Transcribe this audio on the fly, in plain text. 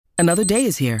Another day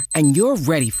is here, and you're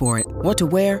ready for it. What to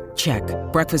wear? Check.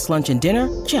 Breakfast, lunch, and dinner?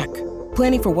 Check.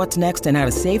 Planning for what's next and how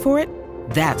to save for it?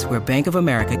 That's where Bank of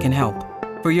America can help.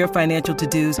 For your financial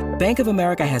to-dos, Bank of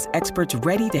America has experts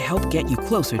ready to help get you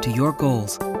closer to your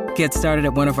goals. Get started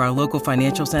at one of our local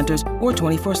financial centers or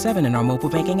 24/7 in our mobile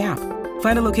banking app.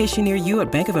 Find a location near you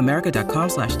at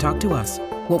bankofamerica.com/talktous.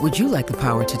 What would you like the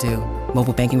power to do?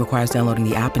 Mobile banking requires downloading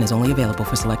the app and is only available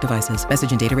for select devices.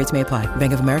 Message and data rates may apply.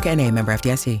 Bank of America N.A., member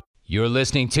FDIC. You're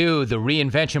listening to the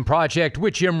Reinvention Project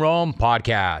with Jim Rome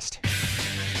podcast.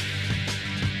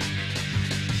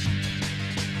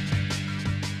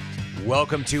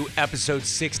 Welcome to episode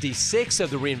 66 of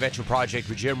the Reinvention Project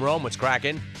with Jim Rome. What's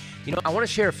cracking? You know, I want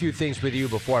to share a few things with you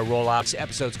before I roll out this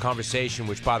episode's conversation,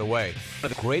 which, by the way,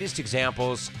 one of the greatest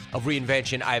examples of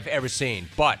reinvention I've ever seen.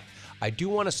 But I do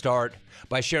want to start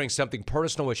by sharing something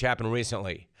personal which happened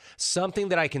recently. Something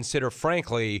that I consider,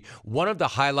 frankly, one of the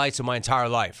highlights of my entire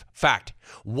life. Fact,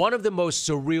 one of the most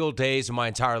surreal days of my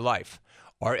entire life.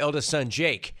 Our eldest son,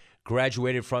 Jake,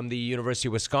 graduated from the University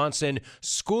of Wisconsin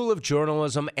School of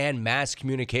Journalism and Mass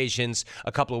Communications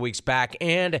a couple of weeks back,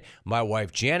 and my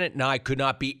wife Janet and I could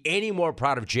not be any more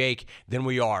proud of Jake than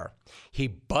we are. He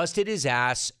busted his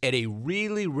ass at a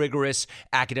really rigorous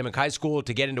academic high school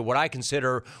to get into what I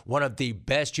consider one of the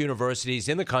best universities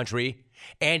in the country,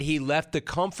 and he left the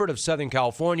comfort of Southern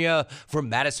California for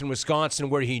Madison, Wisconsin,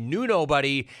 where he knew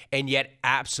nobody and yet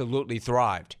absolutely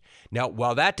thrived. Now,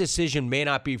 while that decision may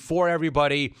not be for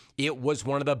everybody, it was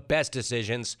one of the best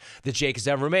decisions that Jake has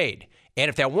ever made. And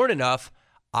if that weren't enough,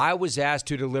 I was asked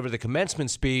to deliver the commencement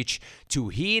speech to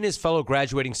he and his fellow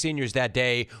graduating seniors that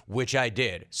day, which I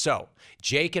did. So,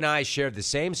 Jake and I shared the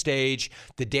same stage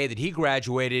the day that he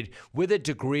graduated with a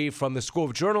degree from the School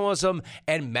of Journalism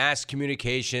and Mass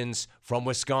Communications from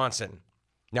Wisconsin.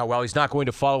 Now, while he's not going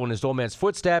to follow in his old man's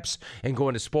footsteps and go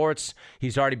into sports,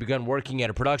 he's already begun working at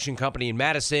a production company in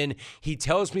Madison. He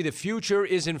tells me the future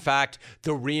is, in fact,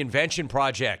 the Reinvention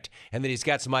Project, and that he's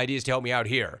got some ideas to help me out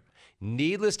here.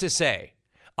 Needless to say,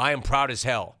 I am proud as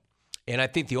hell. And I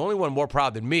think the only one more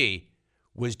proud than me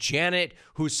was Janet,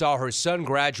 who saw her son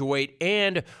graduate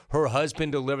and her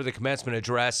husband deliver the commencement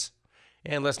address.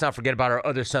 And let's not forget about our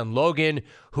other son, Logan,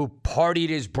 who partied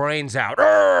his brains out.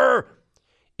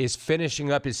 Is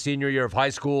finishing up his senior year of high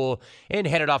school and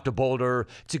headed off to Boulder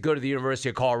to go to the University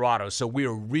of Colorado. So we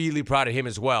are really proud of him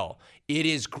as well. It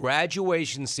is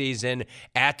graduation season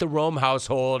at the Rome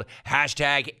household,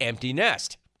 #empty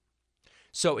nest.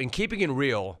 So in keeping it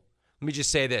real, let me just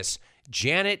say this.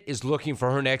 Janet is looking for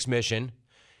her next mission.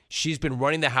 She's been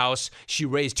running the house. She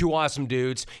raised two awesome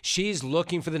dudes. She's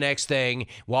looking for the next thing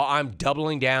while I'm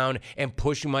doubling down and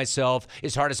pushing myself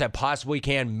as hard as I possibly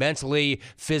can mentally,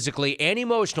 physically, and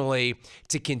emotionally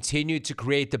to continue to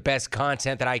create the best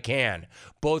content that I can,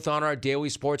 both on our daily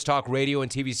sports talk radio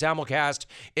and TV simulcast,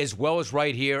 as well as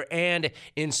right here and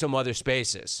in some other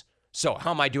spaces. So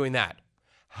how am I doing that?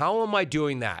 How am I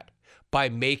doing that? By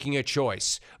making a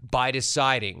choice, by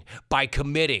deciding, by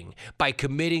committing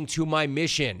to my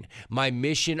mission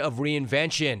of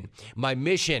reinvention, my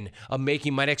mission of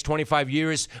making my next 25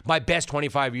 years my best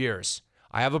 25 years.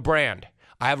 I have a brand.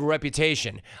 I have a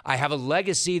reputation. I have a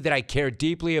legacy that I care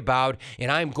deeply about,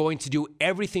 and I'm going to do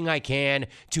everything I can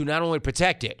to not only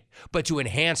protect it, but to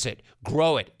enhance it,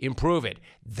 grow it, improve it.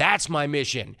 That's my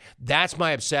mission. That's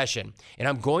my obsession. And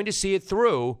I'm going to see it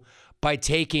through by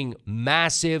taking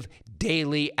massive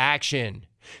daily action,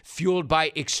 fueled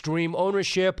by extreme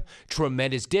ownership,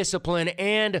 tremendous discipline,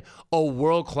 and a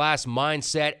world-class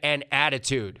mindset and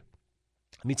attitude.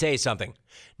 Let me tell you something.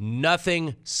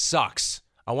 Nothing sucks.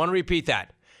 I want to repeat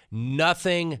that.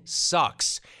 Nothing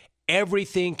sucks.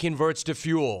 Everything converts to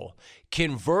fuel.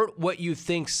 Convert what you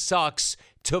think sucks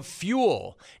to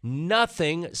fuel.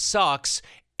 Nothing sucks.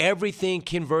 Everything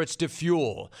converts to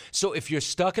fuel. So if you're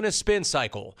stuck in a spin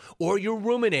cycle, or you're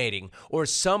ruminating, or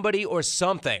somebody or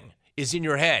something is in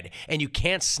your head and you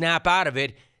can't snap out of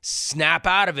it, snap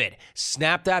out of it.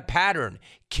 Snap that pattern.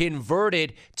 Convert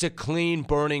it to clean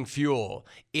burning fuel.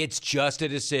 It's just a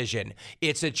decision.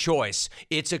 It's a choice.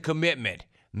 It's a commitment.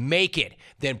 Make it.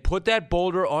 Then put that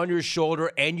boulder on your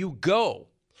shoulder and you go.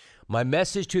 My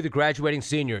message to the graduating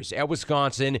seniors at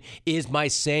Wisconsin is my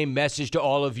same message to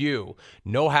all of you.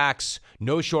 No hacks,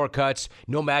 no shortcuts,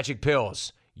 no magic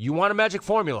pills. You want a magic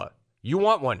formula? You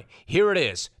want one? Here it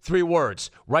is. 3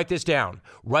 words. Write this down.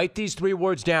 Write these 3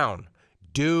 words down.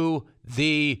 Do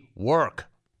the work.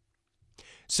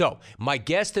 So, my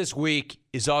guest this week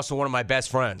is also one of my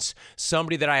best friends,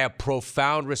 somebody that I have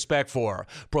profound respect for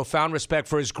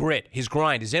his grit, his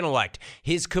grind, his intellect,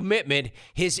 his commitment,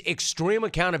 his extreme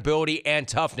accountability and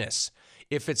toughness.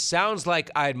 If it sounds like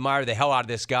I admire the hell out of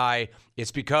this guy,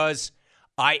 it's because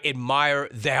I admire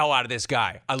the hell out of this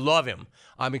guy. I love him.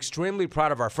 I'm extremely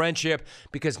proud of our friendship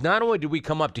because not only did we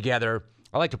come up together,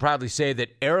 I like to proudly say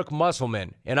that Eric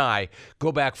Musselman and I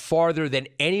go back farther than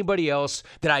anybody else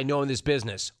that I know in this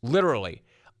business. Literally.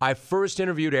 I first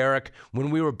interviewed Eric when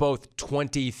we were both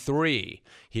 23.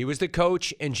 He was the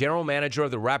coach and general manager of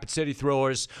the Rapid City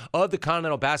Thrillers of the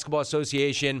Continental Basketball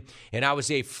Association, and I was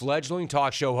a fledgling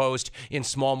talk show host in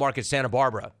small market Santa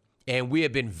Barbara. And we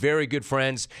have been very good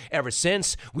friends ever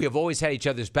since. We have always had each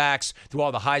other's backs through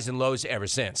all the highs and lows ever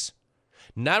since.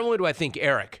 Not only do I think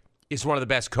Eric is one of the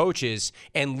best coaches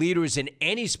and leaders in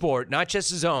any sport, not just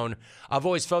his own, I've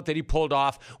always felt that he pulled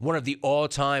off one of the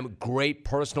all-time great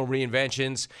personal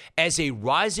reinventions as a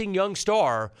rising young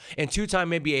star and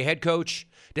two-time NBA head coach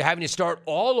to having to start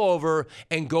all over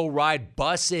and go ride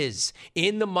buses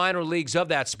in the minor leagues of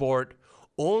that sport,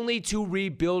 only to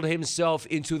rebuild himself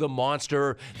into the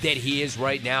monster that he is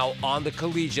right now on the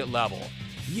collegiate level.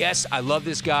 Yes, I love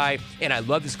this guy, and I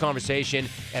love this conversation,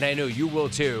 and I know you will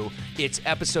too. It's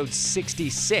episode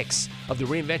 66 of the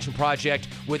Reinvention Project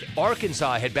with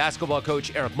Arkansas head basketball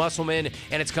coach Eric Musselman,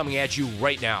 and it's coming at you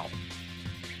right now.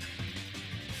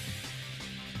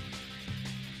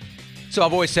 So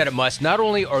I've always said it must. Not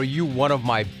only are you one of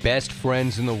my best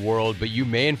friends in the world, but you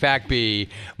may in fact be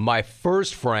my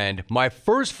first friend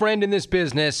in this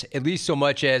business, at least so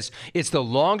much as it's the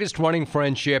longest running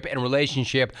friendship and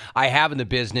relationship I have in the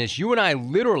business. You and I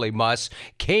literally,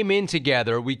 came in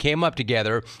together. We came up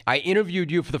together. I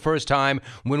interviewed you for the first time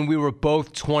when we were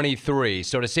both 23.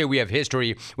 So to say we have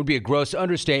history would be a gross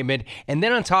understatement. And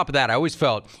then on top of that, I always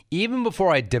felt, even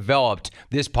before I developed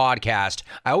this podcast,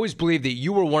 I always believed that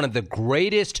you were one of the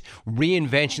greatest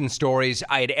reinvention stories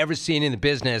I had ever seen in the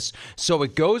business. So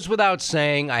it goes without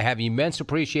saying, I have immense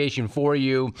appreciation for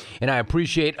you, and I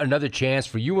appreciate another chance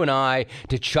for you and I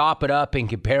to chop it up and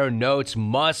compare notes.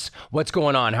 What's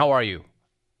going on? How are you?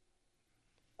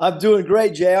 I'm doing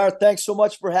great, JR. Thanks so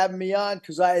much for having me on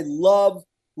because I love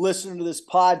listening to this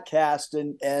podcast,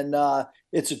 and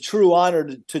it's a true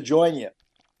honor to join you.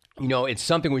 You know, it's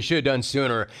something we should have done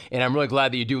sooner, and I'm really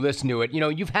glad that you do listen to it. You know,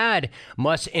 you've had,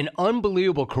 an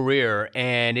unbelievable career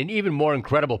and an even more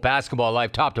incredible basketball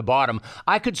life top to bottom.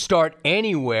 I could start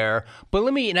anywhere, but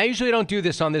and I usually don't do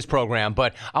this on this program,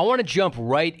 but I want to jump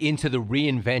right into the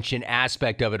reinvention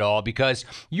aspect of it all because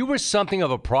you were something of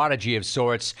a prodigy of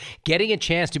sorts, getting a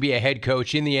chance to be a head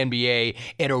coach in the NBA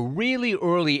at a really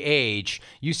early age.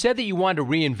 You said that you wanted to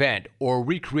reinvent or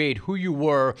recreate who you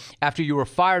were after you were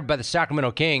fired by the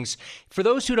Sacramento Kings. For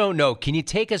those who don't know, can you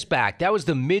take us back? That was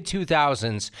the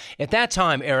mid-2000s. At that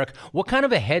time, Eric, what kind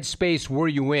of a headspace were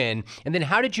you in? And then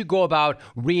how did you go about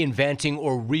reinventing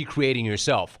or recreating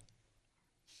yourself?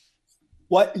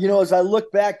 As I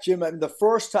look back, Jim, the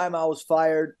first time I was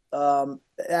fired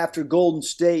after Golden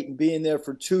State and being there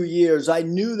for 2 years, I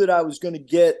knew that I was going to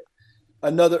get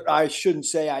another, I shouldn't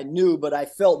say I knew, but I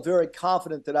felt very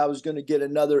confident that I was going to get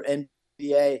another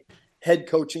NBA head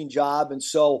coaching job. And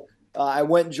so I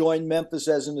went and joined Memphis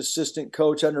as an assistant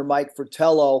coach under Mike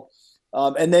Fratello,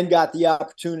 and then got the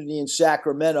opportunity in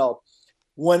Sacramento.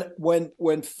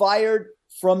 When fired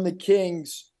from the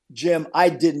Kings, Jim, I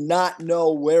did not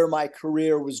know where my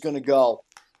career was going to go.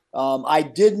 I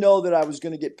did know that I was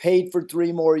going to get paid for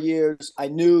 3 more years. I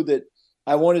knew that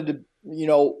I wanted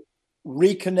to,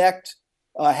 reconnect,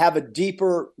 have a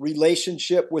deeper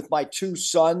relationship with my 2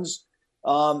 sons.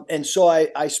 And so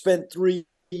I spent 3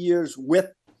 years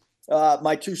with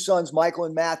my 2 sons, Michael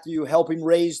and Matthew, helping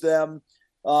raise them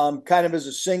kind of as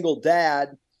a single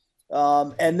dad.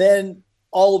 And then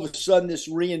all of a sudden this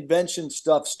reinvention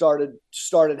stuff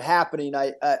started happening.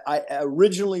 I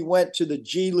originally went to the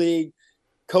G League,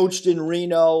 coached in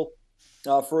Reno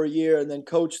for a year, and then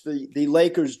coached the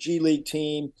Lakers G League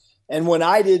team. And when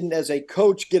I didn't, as a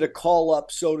coach, get a call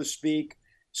up, so to speak,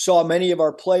 saw many of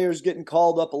our players getting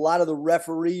called up, a lot of the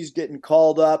referees getting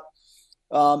called up.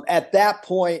 At that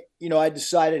point, I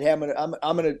decided, hey, I'm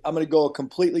gonna go a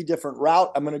completely different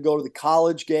route. I'm gonna go to the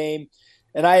college game,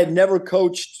 and I had never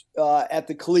coached at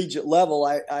the collegiate level.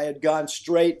 I had gone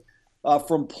straight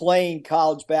from playing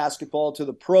college basketball to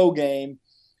the pro game,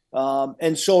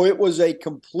 and so it was a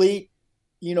complete,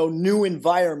 new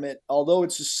environment. Although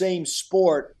it's the same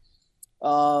sport,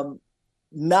 not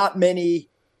many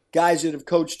guys that have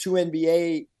coached 2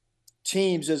 NBA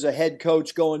teams as a head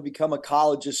coach go and become a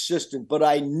college assistant, but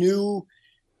I knew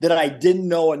that I didn't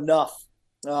know enough.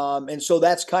 And so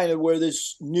that's kind of where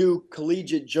this new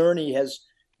collegiate journey has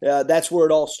that's where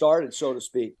it all started, so to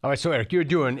speak. All right, so Eric, you're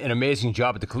doing an amazing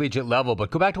job at the collegiate level,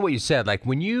 but go back to what you said. Like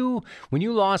when you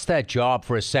lost that job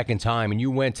for a second time and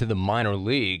you went to the minor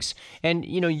leagues, and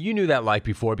you knew that life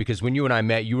before because when you and I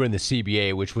met, you were in the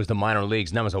CBA, which was the minor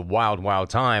leagues, and that was a wild, wild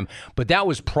time. But that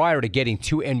was prior to getting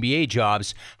 2 NBA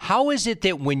jobs. How is it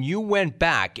that when you went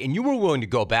back and you were willing to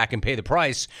go back and pay the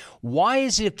price, why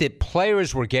is it that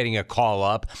players were getting a call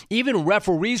up, even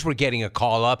referees were getting a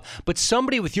call up, but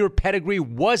somebody with your pedigree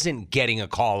wasn't getting a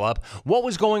call up? What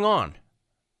was going on?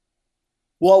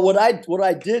 Well, what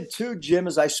I did too, Jim,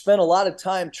 is I spent a lot of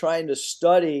time trying to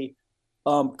study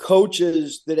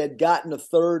coaches that had gotten a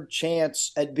third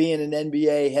chance at being an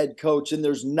NBA head coach, and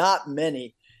there's not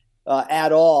many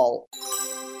at all.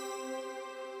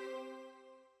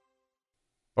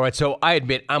 All right, so I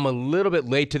admit I'm a little bit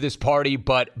late to this party,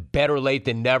 but better late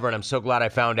than never, and I'm so glad I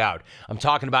found out. I'm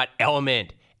talking about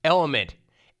Element.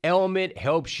 Element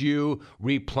helps you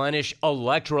replenish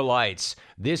electrolytes.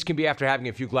 This can be after having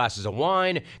a few glasses of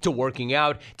wine, to working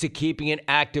out, to keeping an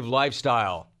active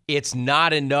lifestyle. It's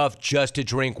not enough just to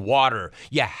drink water.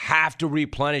 You have to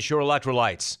replenish your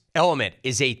electrolytes. Element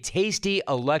is a tasty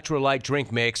electrolyte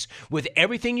drink mix with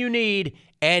everything you need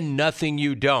and nothing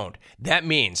you don't. That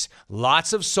means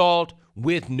lots of salt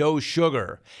with no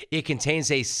sugar. It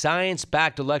contains a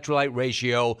science-backed electrolyte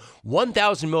ratio,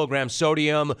 1,000 milligrams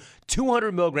sodium,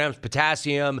 200 milligrams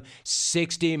potassium,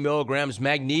 60 milligrams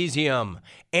magnesium,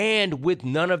 and with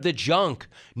none of the junk.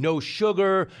 No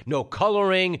sugar, no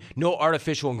coloring, no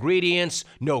artificial ingredients,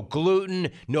 no gluten,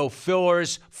 no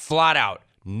fillers, flat out,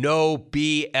 no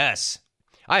BS.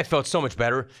 I have felt so much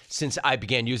better since I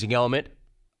began using Element.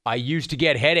 I used to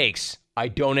get headaches. I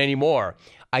don't anymore.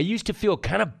 I used to feel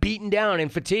kind of beaten down and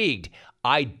fatigued.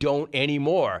 I don't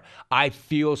anymore. I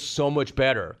feel so much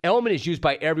better. Element is used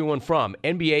by everyone from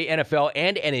NBA, NFL,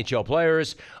 and NHL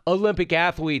players, Olympic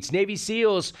athletes, Navy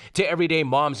SEALs, to everyday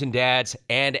moms and dads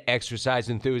and exercise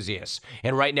enthusiasts.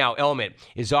 And right now, Element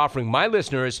is offering my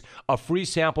listeners a free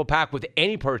sample pack with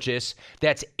any purchase.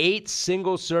 That's 8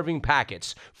 single-serving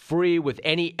packets, free with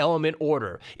any Element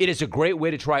order. It is a great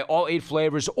way to try all 8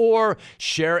 flavors or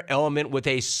share Element with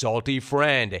a salty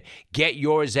friend. Get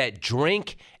yours at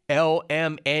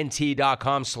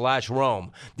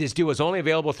drinklmnt.com/Rome. This deal is only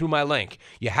available through my link.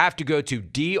 You have to go to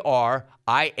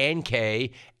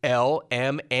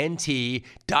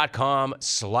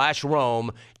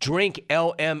drinklmnt.com/Rome.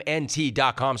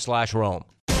 drinklmnt.com/Rome.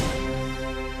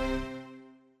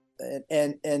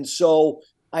 And so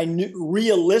I knew,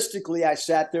 realistically, I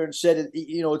sat there and said,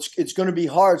 it's going to be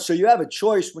hard. So you have a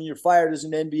choice when you're fired as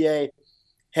an NBA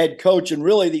head coach, and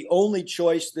really the only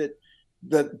choice that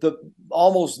the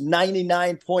almost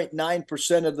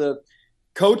 99.9% of the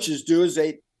coaches do is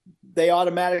they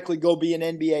automatically go be an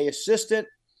NBA assistant,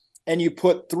 and you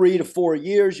put 3 to 4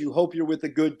 years. You hope you're with a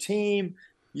good team.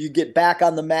 You get back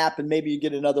on the map, and maybe you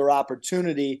get another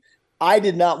opportunity. I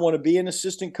did not want to be an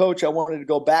assistant coach. I wanted to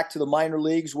go back to the minor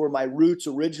leagues where my roots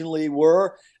originally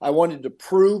were. I wanted to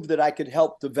prove that I could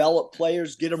help develop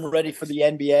players, get them ready for the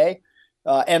NBA.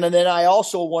 And then I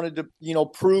also wanted to,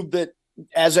 prove that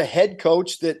as a head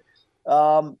coach that,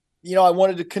 I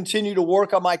wanted to continue to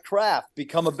work on my craft,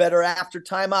 become a better after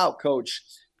timeout coach,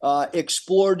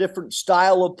 explore different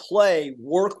style of play,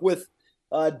 work with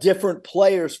different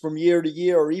players from year to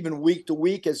year or even week to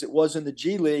week as it was in the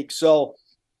G League. So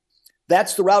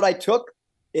that's the route I took.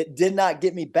 It did not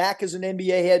get me back as an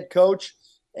NBA head coach.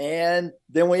 And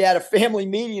then we had a family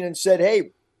meeting and said,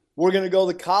 hey, we're going to go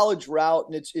the college route.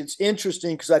 And it's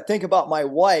interesting because I think about my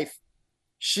wife.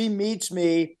 She meets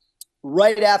me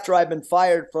right after I've been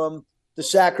fired from the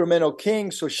Sacramento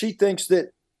Kings. So she thinks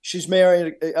that she's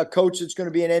marrying a coach that's going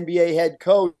to be an NBA head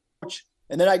coach.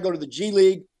 And then I go to the G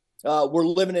League. We're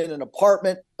living in an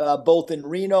apartment, both in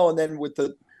Reno and then with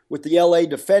the LA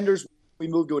Defenders. We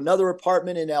moved to another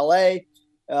apartment in LA.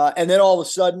 And then all of a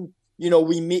sudden,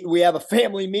 we have a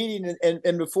family meeting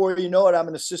and before you know it, I'm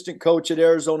an assistant coach at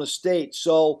Arizona State.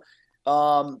 So,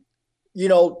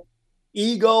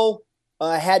 ego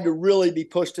had to really be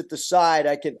pushed at the side.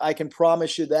 I can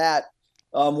promise you that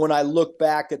when I look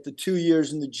back at the 2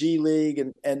 years in the G League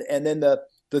and then the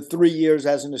 3 years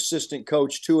as an assistant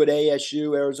coach, 2 at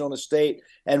ASU, Arizona State,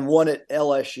 and 1 at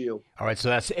LSU. All right,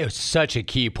 so it was such a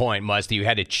key point, Must, that you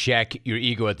had to check your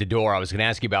ego at the door. I was going to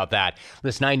ask you about that.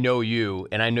 Listen, I know you,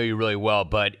 and I know you really well,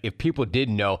 but if people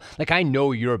didn't know, I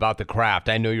know you're about the craft.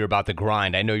 I know you're about the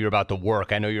grind. I know you're about the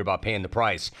work. I know you're about paying the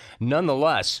price.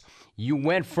 Nonetheless, you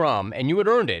went from, and you had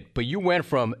earned it, but you went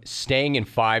from staying in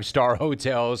 5-star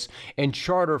hotels and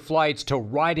charter flights to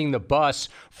riding the bus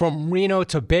from Reno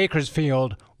to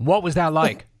Bakersfield. What was that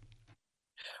like?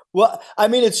 Well, I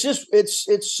mean,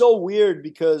 it's so weird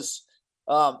because,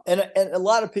 and a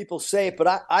lot of people say it, but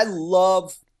I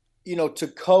love, to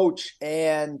coach,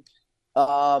 and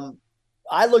um,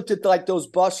 I looked at like those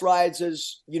bus rides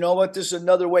as, you know what, this is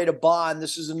another way to bond.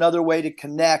 This is another way to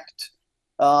connect,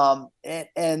 and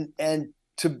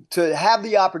to have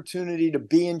the opportunity to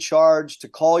be in charge, to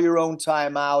call your own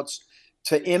timeouts,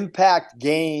 to impact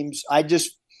games. I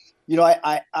just,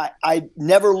 I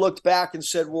never looked back and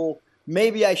said, well,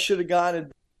 maybe I should have gone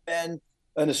and been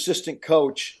an assistant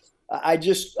coach. I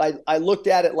looked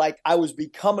at it like I was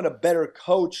becoming a better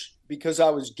coach because I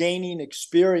was gaining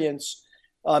experience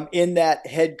in that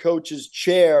head coach's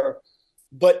chair.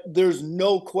 But there's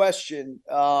no question,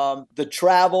 the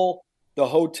travel, the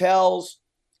hotels,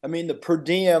 I mean, the per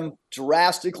diem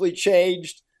drastically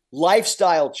changed.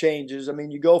 Lifestyle changes. I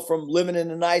mean, you go from living in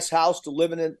a nice house to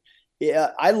living in.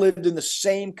 I lived in the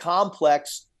same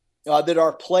complex that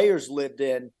our players lived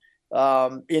in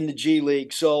the G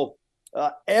League. So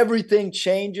everything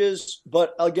changes.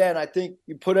 But again, I think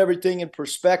you put everything in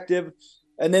perspective.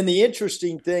 And then the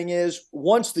interesting thing is,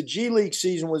 once the G League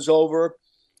season was over,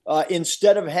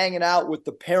 instead of hanging out with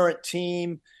the parent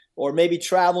team or maybe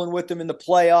traveling with them in the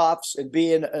playoffs and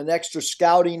being an extra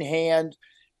scouting hand,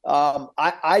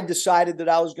 I decided that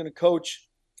I was going to coach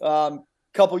a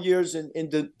couple years in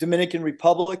the Dominican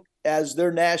Republic as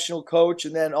their national coach,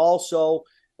 and then also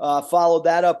followed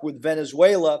that up with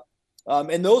Venezuela.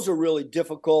 And those are really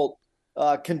difficult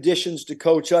conditions to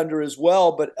coach under as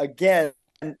well. But again,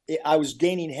 I was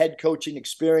gaining head coaching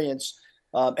experience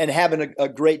and having a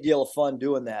great deal of fun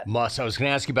doing that. Muss, I was going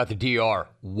to ask you about the DR.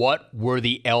 What were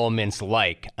the elements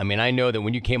like? I mean, I know that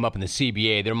when you came up in the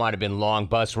CBA, there might have been long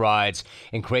bus rides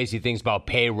and crazy things about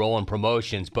payroll and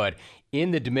promotions, but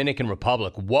in the Dominican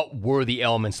Republic, what were the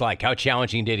elements like? How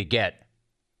challenging did it get?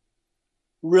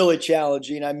 Really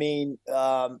challenging. I mean,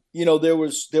 there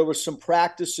was some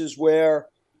practices where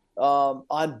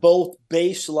on both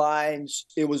baselines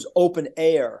it was open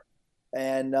air,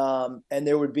 and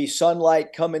there would be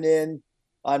sunlight coming in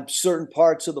on certain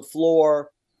parts of the floor.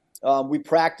 We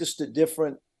practiced at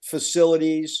different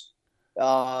facilities.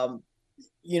 The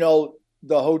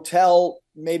hotel,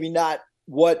 maybe not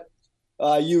what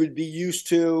you would be used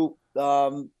to,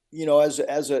 as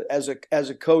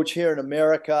a coach here in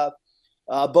America.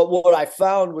 But what I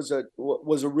found was a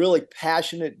really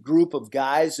passionate group of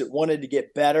guys that wanted to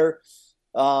get better,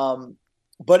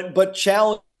 but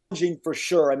challenging for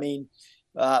sure. I mean,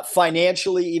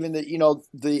 financially, even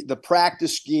the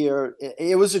practice gear,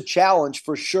 it was a challenge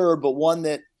for sure, but one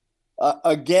that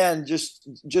again, just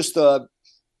the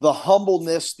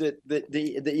humbleness that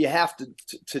you have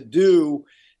to do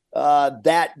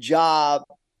that job.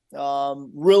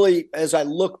 Really, as I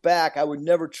look back, I would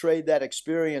never trade that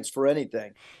experience for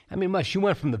anything. I mean, Mush, you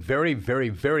went from the very, very,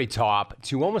 very top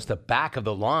to almost the back of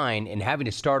the line and having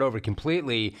to start over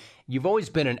completely. You've always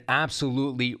been an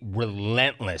absolutely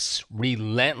relentless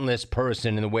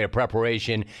person in the way of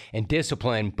preparation and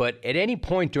discipline. But at any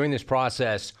point during this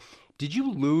process, did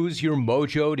you lose your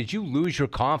mojo? Did you lose your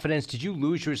confidence? Did you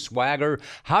lose your swagger?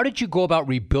 How did you go about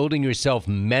rebuilding yourself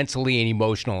mentally and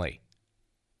emotionally?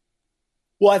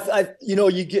 Well,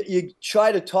 you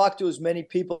try to talk to as many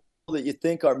people that you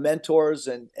think are mentors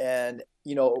and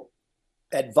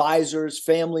advisors,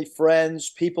 family, friends,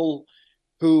 people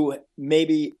who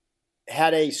maybe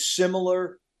had a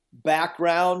similar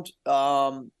background.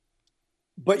 But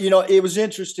it was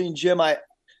interesting, Jim.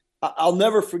 I'll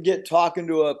never forget talking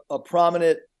to a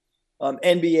prominent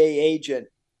NBA agent,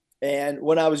 and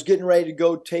when I was getting ready to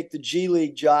go take the G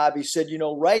League job, he said,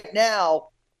 right now,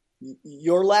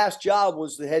 your last job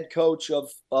was the head coach of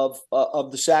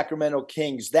the Sacramento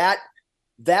Kings.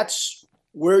 That's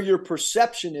where your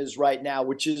perception is right now,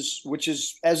 which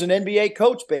is as an NBA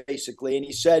coach, basically. And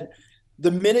he said, the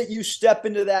minute you step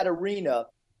into that arena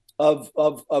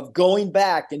of going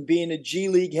back and being a G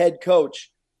League head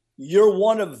coach, you're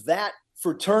one of that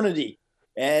fraternity.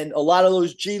 And a lot of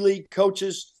those G League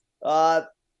coaches,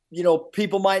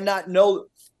 people might not know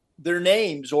their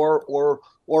names or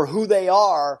who they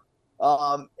are.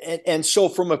 And so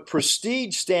from a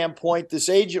prestige standpoint, this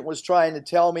agent was trying to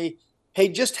tell me, hey,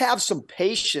 just have some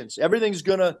patience. Everything's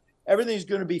gonna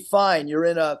be fine. You're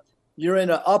in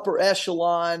an upper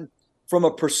echelon from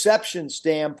a perception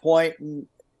standpoint. And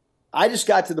I just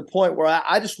got to the point where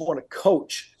I just want to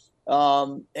coach.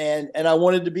 And I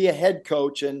wanted to be a head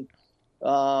coach. And,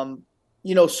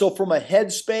 so from a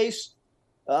headspace,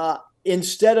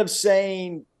 instead of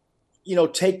saying,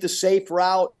 take the safe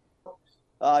route,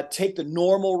 take the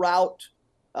normal route,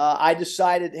 I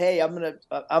decided, hey, I'm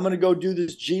gonna go do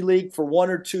this G League for 1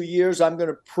 or 2 years. I'm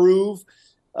gonna prove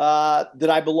that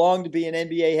I belonged to be an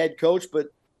NBA head coach. But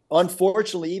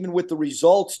unfortunately, even with the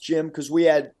results, Jim, because we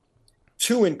had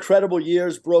 2 incredible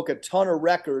years, broke a ton of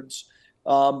records,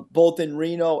 both in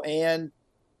Reno and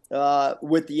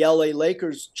with the LA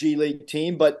Lakers G League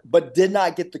team, but did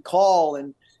not get the call.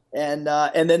 And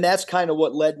then that's kind of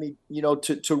what led me,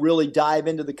 to really dive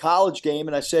into the college game.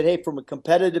 And I said, hey, from a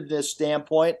competitiveness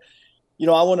standpoint,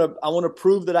 I want to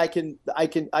prove that I can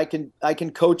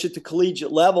coach at the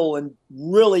collegiate level, and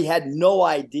really had no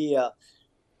idea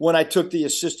when I took the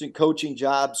assistant coaching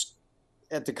jobs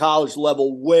at the college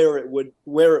level where it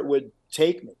would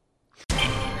take me.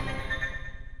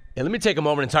 And let me take a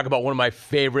moment and talk about one of my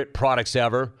favorite products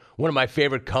ever, one of my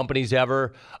favorite companies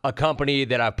ever, a company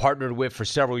that I've partnered with for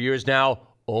several years now,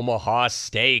 Omaha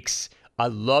Steaks. I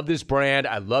love this brand.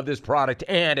 I love this product.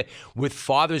 And with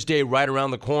Father's Day right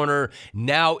around the corner,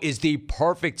 now is the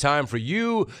perfect time for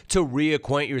you to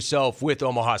reacquaint yourself with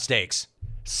Omaha Steaks.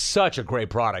 Such a great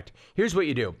product. Here's what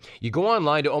you do. You go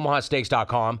online to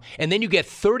omahasteaks.com, and then you get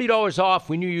 $30 off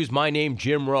when you use my name,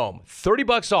 Jim Rome.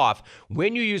 $30 off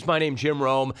when you use my name, Jim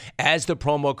Rome, as the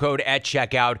promo code at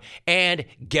checkout, and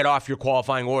get off your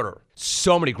qualifying order.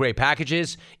 So many great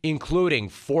packages, including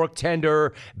fork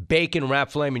tender, bacon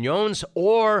wrapped filet mignons,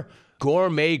 or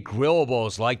gourmet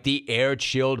grillables like the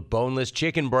air-chilled boneless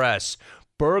chicken breasts,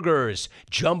 burgers,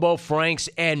 jumbo franks,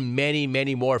 and many,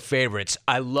 many more favorites.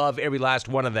 I love every last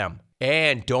one of them.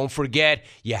 And don't forget,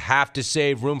 you have to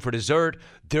save room for dessert.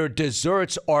 Their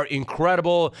desserts are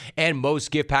incredible, and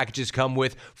most gift packages come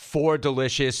with 4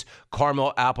 delicious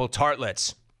caramel apple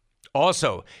tartlets.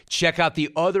 Also, check out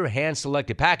the other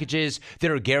hand-selected packages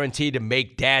that are guaranteed to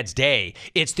make Dad's day.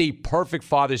 It's the perfect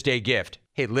Father's Day gift.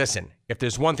 Hey, listen, if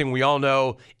there's one thing we all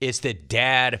know, it's that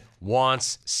Dad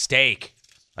wants steak.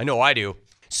 I know I do.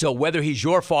 So whether he's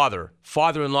your father,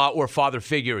 father-in-law, or father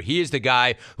figure, he is the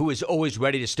guy who is always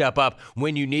ready to step up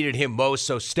when you needed him most,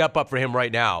 so step up for him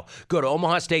right now. Go to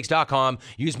omahasteaks.com,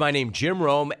 use my name, Jim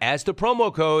Rome, as the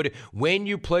promo code. When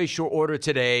you place your order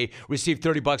today, receive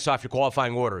 $30 off your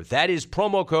qualifying order. That is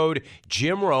promo code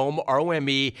Jim Rome,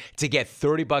 R-O-M-E, to get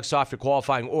 $30 off your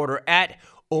qualifying order at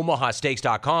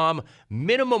omahasteaks.com.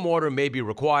 Minimum order may be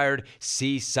required.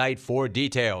 See site for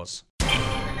details.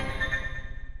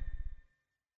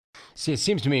 See, it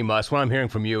seems to me, Mus, what I'm hearing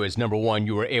from you is, number one,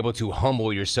 you were able to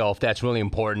humble yourself. That's really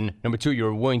important. Number two, you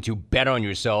were willing to bet on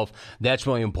yourself. That's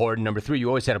really important. Number three, you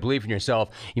always had to believe in yourself.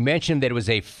 You mentioned that it was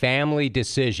a family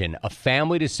decision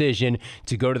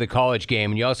to go to the college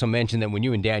game. And you also mentioned that when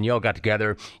you and Danielle got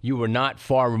together, you were not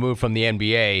far removed from the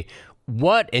NBA.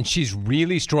 And she's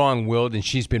really strong-willed, and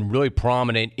she's been really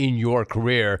prominent in your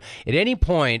career. At any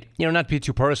point, not to be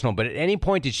too personal, but at any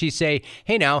point did she say,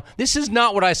 hey, now, this is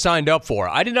not what I signed up for.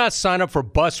 I did not sign up for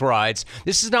bus rides.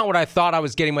 This is not what I thought I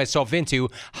was getting myself into.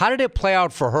 How did it play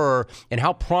out for her, and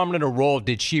how prominent a role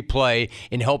did she play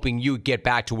in helping you get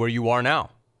back to where you are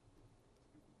now?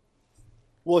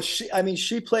 Well,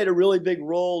 she played a really big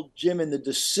role, Jim, in the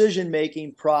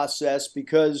decision-making process,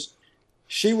 because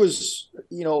she was,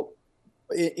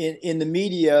 in the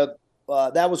media,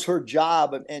 that was her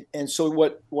job. And so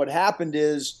what happened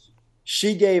is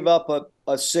she gave up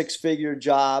a 6-figure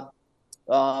job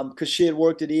because she had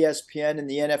worked at ESPN and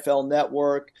the NFL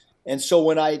Network. And so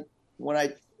when I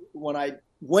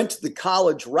went to the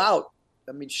college route,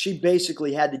 she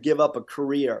basically had to give up a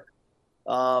career,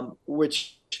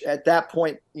 which at that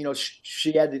point,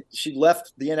 she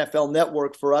left the NFL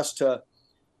Network for us to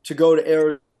go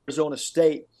to Arizona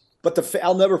State. But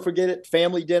I'll never forget it.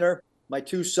 Family dinner, my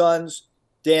 2 sons,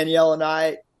 Danielle and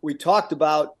I, we talked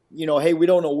about, hey, we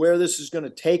don't know where this is going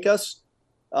to take us.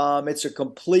 It's a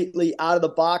completely out of the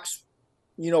box,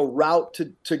 route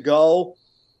to go.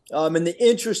 And the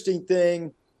interesting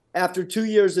thing, after 2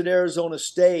 years at Arizona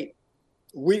State,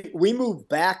 we moved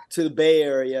back to the Bay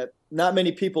Area. Not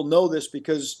many people know this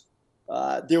because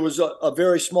there was a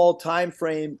very small time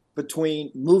frame between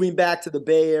moving back to the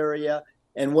Bay Area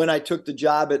and when I took the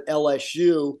job at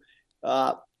LSU.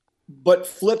 But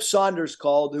Flip Saunders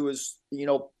called, who was,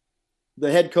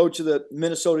 the head coach of the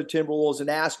Minnesota Timberwolves, and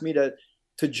asked me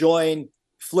to join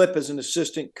Flip as an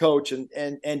assistant coach.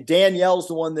 And Danielle's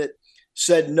the one that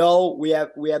said, no, we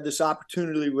have this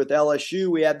opportunity with LSU.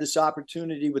 We have this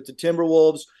opportunity with the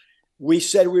Timberwolves. We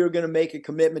said we were going to make a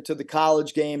commitment to the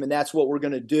college game, and that's what we're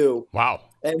going to do. Wow.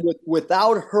 And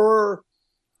without her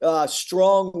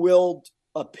strong-willed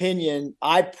opinion,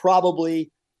 I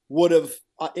probably would have,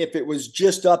 if it was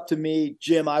just up to me,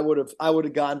 Jim, I would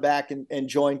have gone back and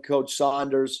joined Coach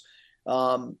Saunders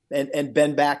and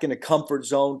been back in a comfort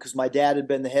zone, because my dad had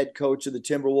been the head coach of the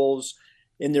Timberwolves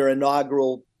in their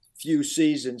inaugural few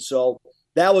seasons. So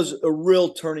that was a real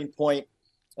turning point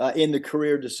in the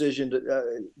career decision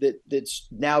that's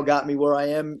now got me where I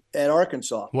am at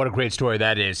Arkansas. What a great story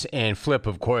that is. And Flip,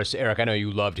 of course, Eric, I know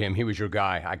you loved him. He was your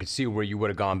guy. I could see where you would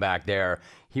have gone back there.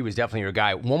 He was definitely your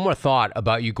guy. One more thought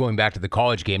about you going back to the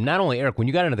college game. Not only, Eric, when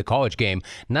you got into the college game,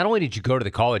 not only did you go to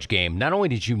the college game, not only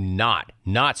did you not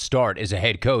start as a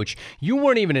head coach, you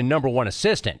weren't even a number one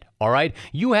assistant, all right?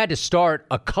 You had to start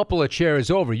a couple of chairs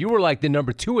over. You were like the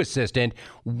number two assistant.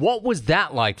 What was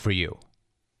that like for you?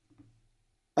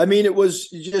 I mean, it was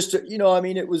just,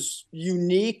 it was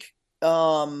unique.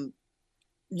 Because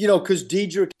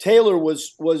Dedrick Taylor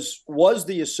was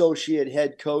the associate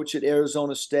head coach at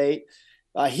Arizona State.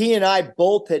 He and I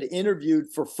both had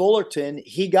interviewed for Fullerton.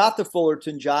 He got the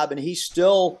Fullerton job, and he's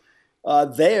still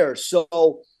there.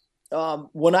 So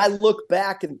when I look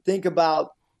back and think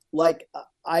about, like,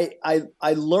 I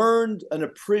learned an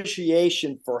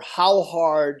appreciation for how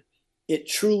hard it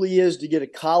truly is to get a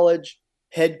college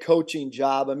head coaching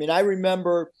job. I mean, I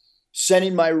remember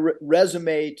sending my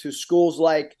resume to schools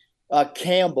like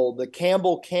Campbell, the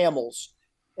Campbell Camels,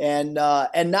 and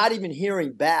not even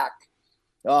hearing back.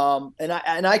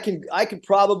 I can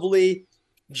probably,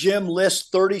 Jim,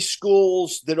 list 30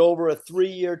 schools that over a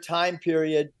 3-year time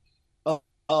period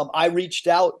I reached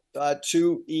out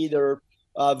to, either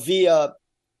via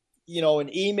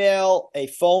an email, a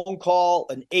phone call,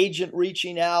 an agent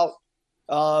reaching out.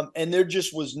 And there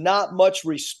just was not much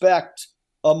respect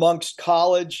amongst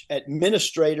college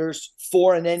administrators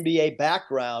for an NBA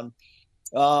background.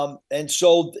 And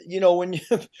so,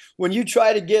 when you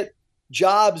try to get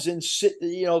jobs in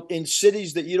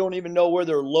cities that you don't even know where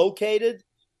they're located,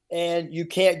 and you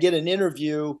can't get an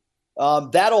interview,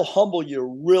 that'll humble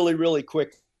you really, really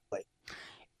quickly.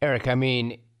 Eric, I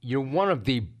mean, you're one of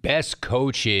the best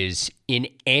coaches in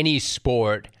any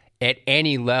sport at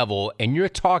any level, and you're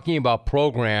talking about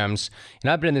programs,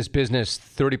 and I've been in this business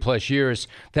 30 plus years,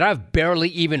 that I've barely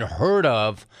even heard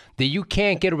of, that you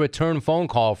can't get a return phone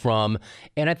call from.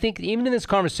 And I think even in this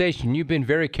conversation, you've been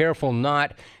very careful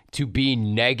not to be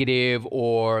negative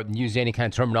or use any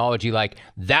kind of terminology like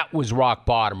that was rock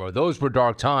bottom or those were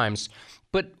dark times.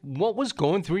 But what was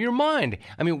going through your mind?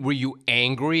 I mean, were you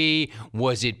angry?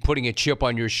 Was it putting a chip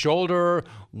on your shoulder?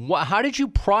 How did you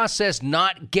process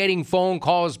not getting phone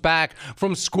calls back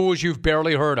from schools you've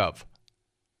barely heard of?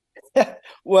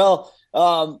 Well,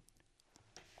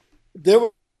 there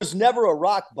was never a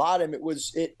rock bottom.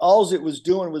 All it was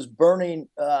doing was burning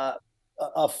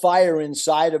a fire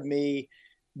inside of me.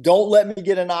 Don't let me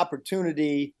get an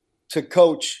opportunity to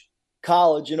coach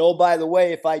college. And oh, by the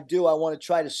way, if I do, I want to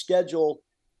try to schedule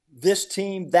this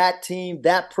team,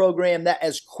 that program, that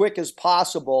as quick as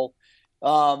possible.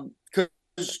 Because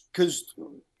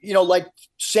like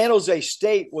San Jose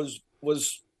State was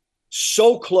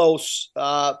so close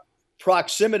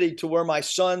proximity to where my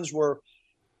sons were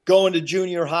going to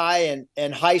junior high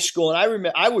and high school. And I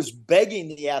remember I was begging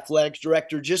the athletics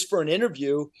director just for an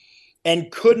interview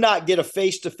and could not get a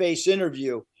face-to-face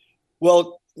interview.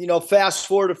 Well, fast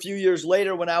forward a few years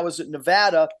later when I was at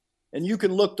Nevada, and you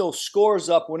can look those scores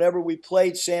up whenever we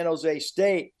played San Jose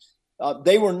State.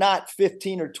 They were not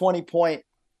 15 or 20 point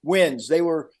wins. They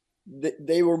were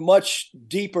much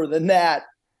deeper than that.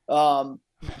 Dude.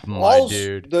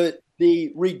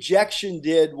 The rejection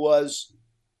did was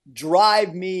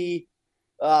drive me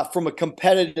from a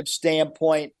competitive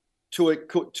standpoint to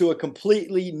a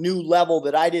completely new level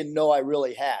that I didn't know I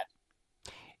really had.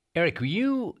 Eric, were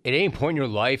you, at any point in your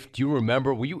life, do you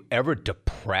remember, were you ever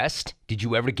depressed? Did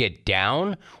you ever get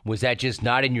down? Was that just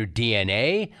not in your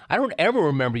DNA? I don't ever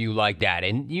remember you like that.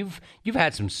 And you've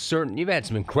had some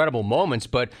incredible moments,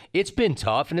 but it's been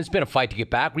tough and it's been a fight to get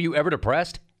back. Were you ever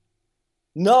depressed?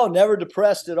 No, never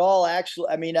depressed at all. Actually,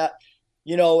 I mean,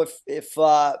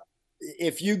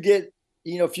 if you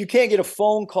can't get a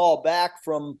phone call back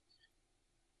from,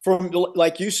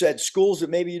 like you said, schools that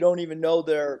maybe you don't even know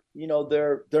their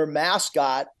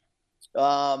mascot.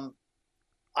 I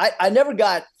never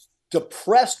got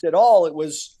depressed at all. It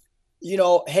was,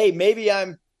 hey,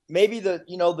 maybe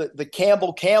the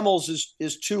Campbell Camels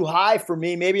is too high for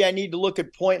me. Maybe I need to look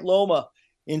at Point Loma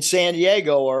in San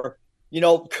Diego, or,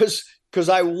 because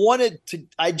I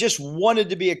just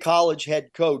wanted to be a college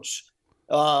head coach,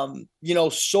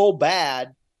 so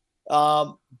bad.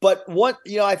 But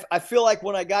I feel like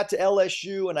when I got to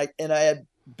LSU and I had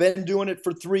been doing it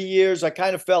for 3 years, I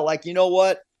kind of felt like,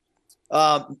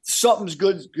 something's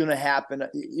good going to happen,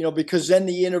 because then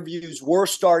the interviews were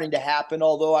starting to happen.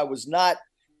 Although I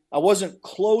wasn't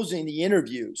closing the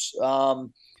interviews.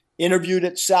 Interviewed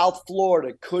at South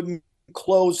Florida, couldn't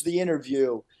close the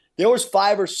interview. There was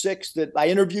 5 or 6 that I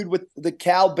interviewed with the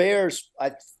Cal Bears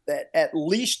at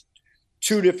least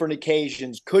two different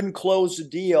occasions, couldn't close the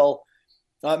deal.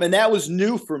 And that was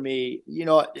new for me.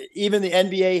 Even the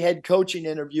NBA head coaching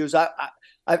interviews,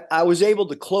 I was able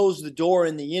to close the door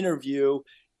in the interview,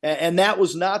 and that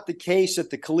was not the case at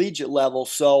the collegiate level.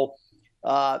 So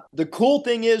the cool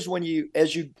thing is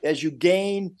as you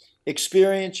gain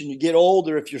experience and you get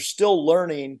older, if you're still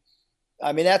learning,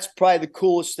 I mean, that's probably the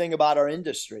coolest thing about our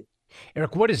industry.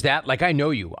 Eric, what is that? Like, I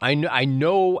know you. I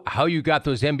know how you got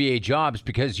those NBA jobs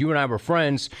because you and I were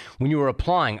friends when you were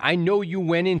applying. I know you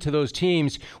went into those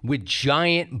teams with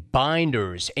giant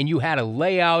binders and you had a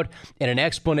layout and an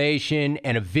explanation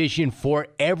and a vision for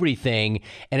everything.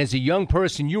 And as a young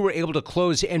person, you were able to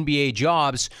close NBA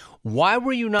jobs. Why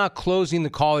were you not closing the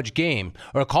college game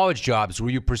or college jobs? Were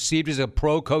you perceived as a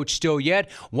pro coach still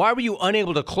yet? Why were you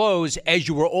unable to close as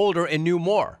you were older and knew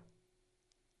more?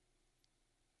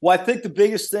 Well, I think the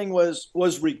biggest thing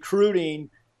was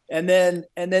recruiting, and then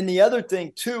the other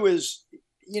thing too is,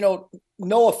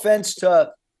 no offense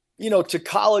to, to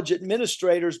college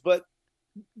administrators, but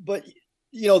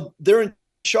they're in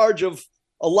charge of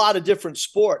a lot of different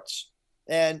sports,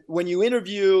 and when you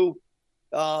interview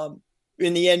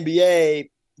in the NBA,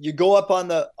 you go up on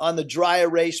the dry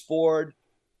erase board.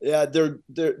 They're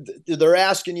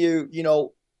asking you,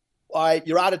 all right,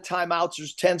 you're out of timeouts.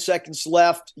 There's 10 seconds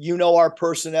left. Our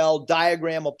personnel,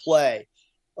 diagram a play.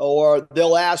 Or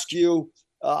they'll ask you,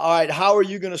 all right, how are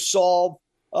you going to solve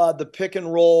the pick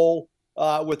and roll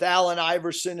with Allen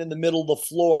Iverson in the middle of the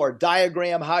floor?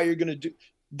 Diagram how you're going to do.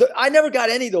 I never got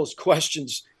any of those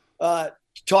questions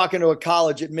talking to a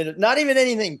college administrator, not even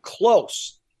anything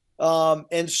close.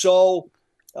 And so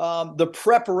the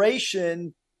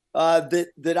preparation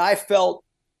that I felt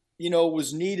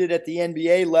was needed at the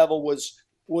NBA level was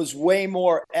way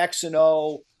more X and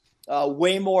O,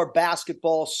 way more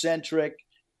basketball centric.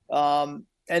 And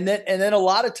then a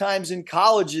lot of times in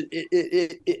college,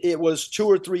 it was 2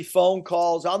 or 3 phone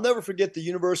calls. I'll never forget the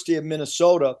University of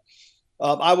Minnesota.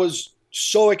 I was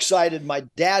so excited. My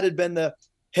dad had been the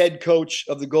head coach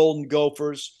of the Golden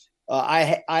Gophers.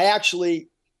 I actually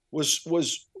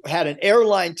had an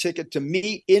airline ticket to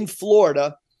meet in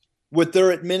Florida with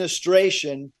their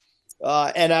administration.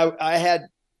 And I had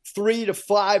 3 to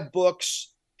 5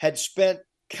 books, had spent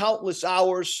countless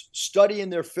hours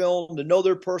studying their film to know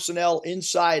their personnel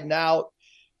inside and out,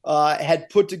 had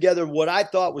put together what I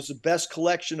thought was the best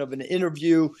collection of an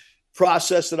interview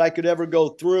process that I could ever go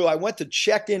through. I went to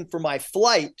check in for my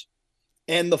flight,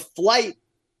 and the flight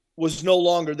was no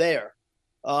longer there.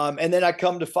 And then I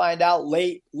come to find out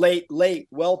late,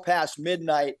 well past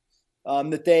midnight,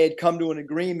 that they had come to an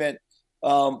agreement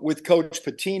with Coach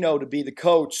Pitino to be the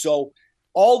coach. So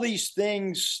all these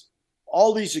things,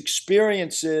 all these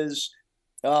experiences,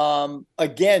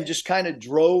 again, just kind of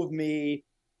drove me,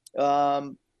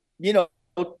 that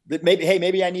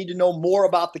maybe I need to know more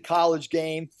about the college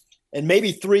game, and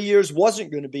maybe 3 years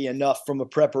wasn't going to be enough from a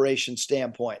preparation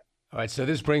standpoint. All right, so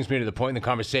this brings me to the point in the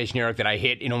conversation, Eric, that I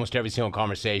hit in almost every single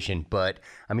conversation. But,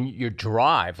 I mean, your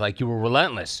drive, like, you were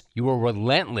relentless. You were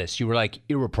relentless. You were, like,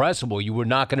 irrepressible. You were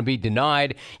not going to be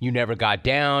denied. You never got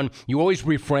down. You always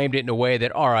reframed it in a way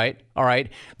that, all right,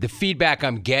 the feedback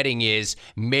I'm getting is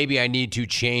maybe I need to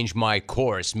change my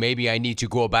course. Maybe I need to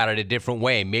go about it a different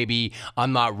way. Maybe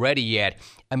I'm not ready yet.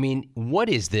 I mean, what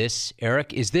is this,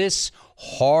 Eric? Is this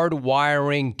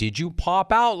hardwiring? Did you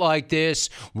pop out like this?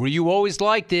 Were you always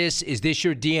like this? Is this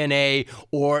your DNA,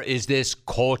 or is this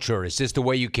culture? Is this the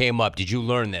way you came up? Did you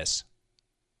learn this?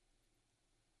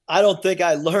 I don't think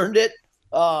I learned it.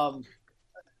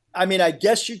 I mean, I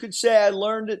guess you could say I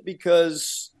learned it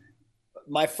because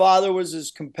my father was as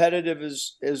competitive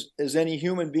as any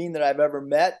human being that I've ever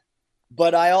met.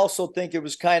 But I also think it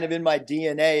was kind of in my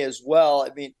DNA as well.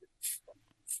 I mean,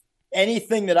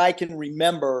 anything that I can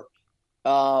remember,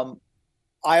 I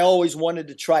always wanted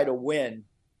to try to win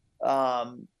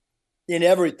in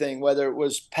everything, whether it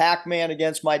was Pac-Man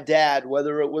against my dad,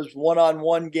 whether it was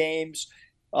one-on-one games,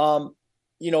 against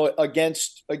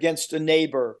a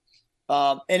neighbor.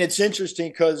 And it's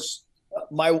interesting because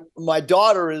my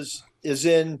daughter is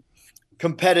in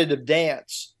competitive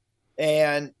dance,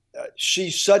 and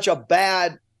she's such a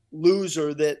bad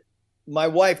loser that my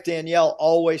wife Danielle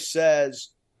always says,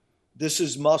 "This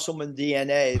is Musselman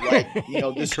DNA. Like,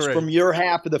 this is from your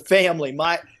half of the family.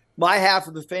 My half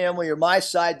of the family, or my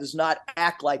side, does not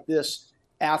act like this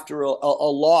after a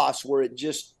loss where it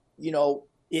just, it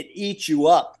eats you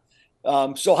up."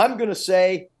 So I'm going to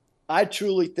say, I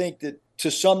truly think that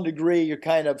to some degree, you're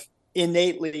kind of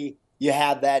innately, you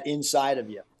have that inside of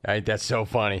you. Right, that's so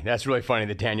funny. That's really funny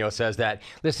that Danielle says that.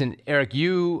 Listen, Eric,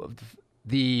 you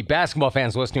The basketball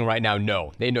fans listening right now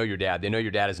know. They know your dad. They know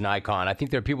your dad is an icon. I think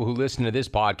there are people who listen to this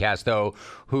podcast, though,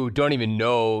 who don't even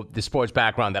know the sports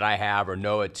background that I have or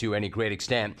know it to any great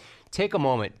extent. Take a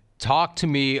moment. Talk to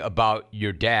me about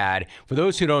your dad. For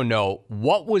those who don't know,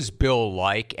 what was Bill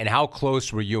like and how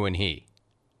close were you and he?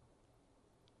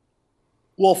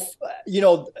 Well,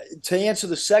 to answer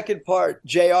the second part,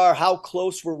 JR, how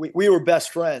close were we? We were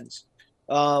best friends.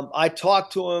 I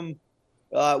talked to him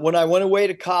when I went away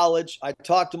to college. I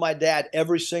talked to my dad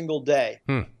every single day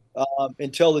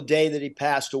until the day that he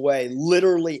passed away.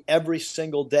 Literally every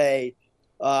single day,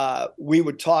 we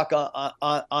would talk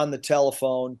on the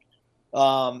telephone.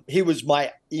 He was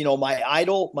my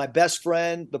idol, my best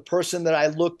friend, the person that I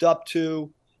looked up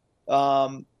to.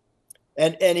 And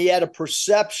he had a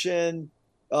perception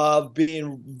of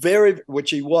being which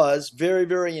he was, very,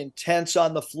 very intense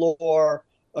on the floor,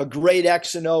 a great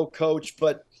X and O coach.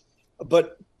 But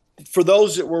for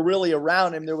those that were really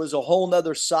around him, there was a whole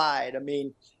nother side. I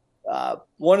mean,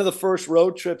 one of the first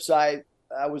road trips I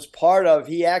was part of,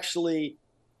 he actually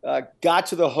got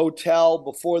to the hotel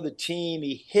before the team.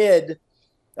 He hid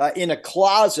in a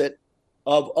closet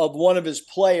of one of his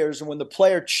players, and when the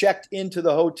player checked into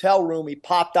the hotel room, he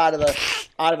popped out of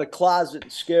the closet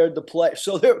and scared the player.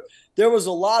 So there was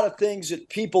a lot of things that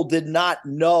people did not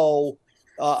know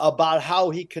about how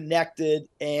he connected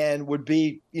and would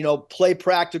be, play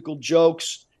practical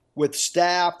jokes with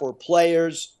staff or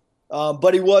players.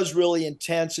 But he was really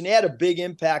intense, and he had a big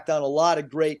impact on a lot of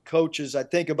great coaches. I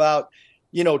think about,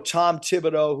 Tom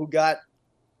Thibodeau,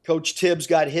 Coach Tibbs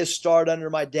got his start under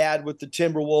my dad with the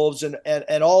Timberwolves,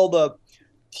 and all the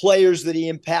players that he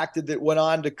impacted that went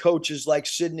on to coaches like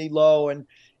Sidney Lowe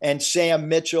and Sam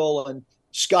Mitchell and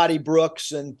Scotty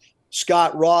Brooks and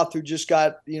Scott Roth, who just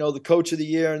got, the coach of the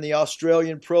year in the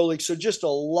Australian Pro League. So just a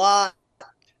lot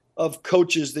of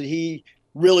coaches that he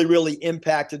really, really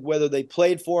impacted, whether they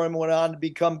played for him, went on to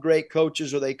become great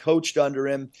coaches, or they coached under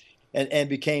him and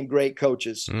became great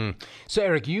coaches. So,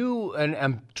 Eric, and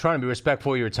I'm trying to be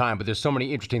respectful of your time, but there's so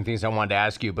many interesting things I wanted to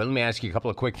ask you. But let me ask you a couple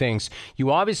of quick things.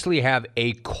 You obviously have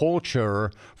a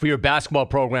culture for your basketball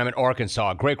program in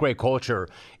Arkansas, great culture.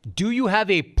 Do you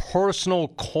have a personal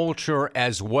culture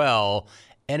as well?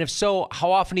 And if so,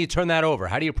 how often do you turn that over?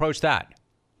 How do you approach that?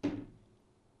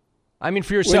 I mean,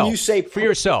 for yourself. When you say for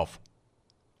yourself.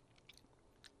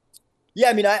 Yeah,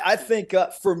 I mean, I think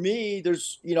for me,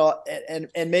 there's,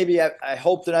 and maybe I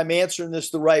hope that I'm answering this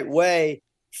the right way.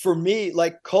 For me,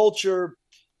 like, culture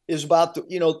is about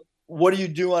what do you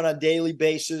do on a daily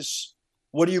basis?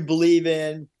 What do you believe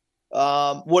in?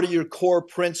 What are your core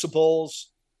principles?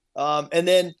 And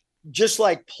then just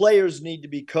like players need to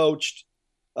be coached,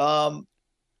 I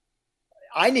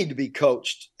need to be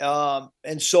coached.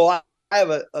 And so I have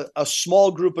a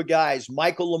small group of guys,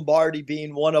 Michael Lombardi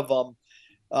being one of them.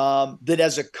 That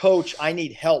as a coach, I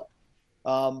need help.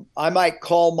 I might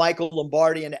call Michael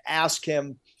Lombardi and ask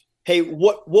him, hey,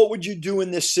 what would you do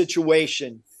in this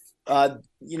situation? A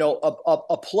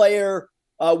player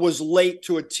was late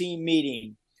to a team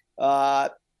meeting.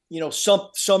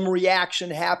 Some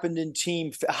reaction happened in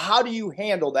team. How do you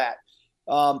handle that?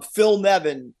 Phil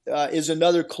Nevin is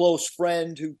another close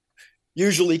friend who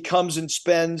usually comes and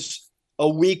spends a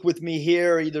week with me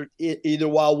here, either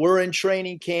while we're in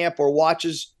training camp or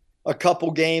watches a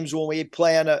couple games when we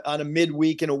play on a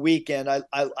midweek and a weekend.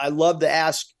 I love to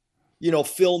ask,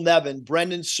 Phil Nevin,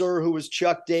 Brendan Surr, who was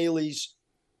Chuck Daly's,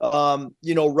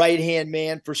 right-hand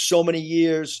man for so many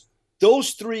years.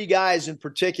 Those three guys in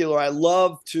particular, I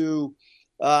love to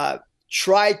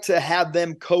try to have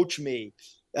them coach me.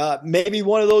 Maybe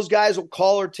one of those guys will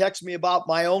call or text me about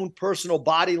my own personal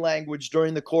body language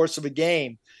during the course of a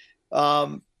game.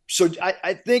 So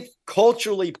I think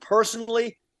culturally,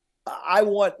 personally, I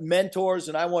want mentors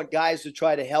and I want guys to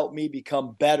try to help me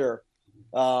become better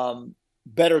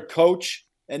coach.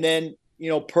 And then,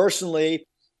 personally,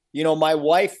 my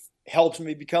wife helps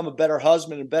me become a better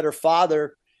husband and better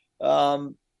father.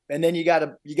 And then you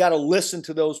gotta listen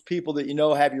to those people that,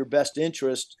 have your best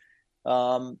interest,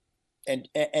 and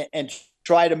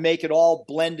try to make it all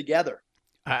blend together.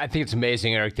 I think it's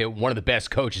amazing, Eric, that one of the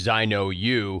best coaches I know,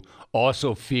 you,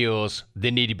 also feels the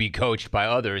need to be coached by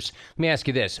others. Let me ask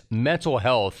you this. Mental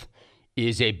health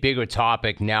is a bigger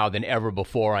topic now than ever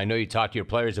before. I know you talk to your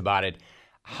players about it.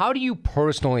 How do you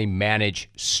personally manage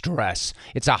stress?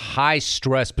 It's a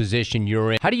high-stress position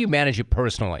you're in. How do you manage it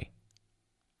personally?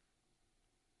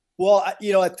 Well,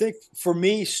 I think for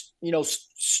me,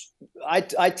 I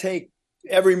take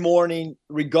every morning,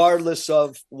 regardless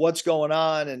of what's going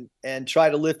on, and try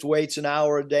to lift weights an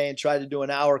hour a day and try to do an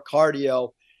hour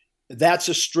cardio. That's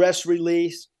a stress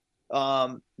release.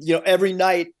 Every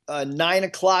night, 9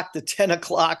 o'clock to 10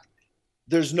 o'clock,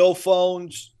 there's no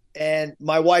phones, and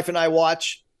my wife and I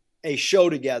watch a show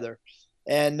together,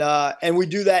 and we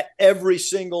do that every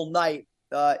single night,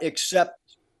 except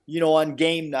on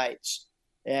game nights.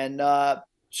 And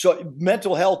so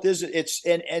mental health isn't it's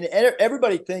and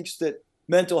everybody thinks that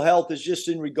mental health is just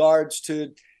in regards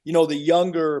to the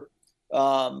younger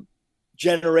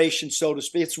generation, so to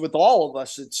speak. It's with all of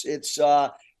us. It's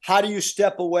how do you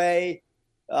step away?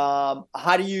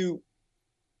 How do you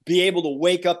be able to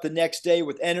wake up the next day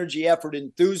with energy, effort,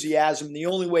 enthusiasm? The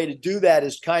only way to do that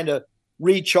is kind of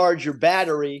recharge your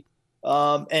battery.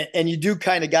 And you do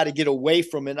kind of got to get away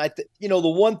from it. The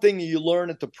one thing that you learn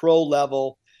at the pro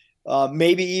level,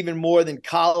 maybe even more than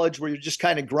college, where you're just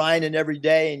kind of grinding every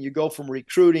day and you go from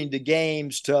recruiting to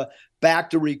games to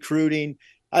back to recruiting.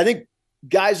 I think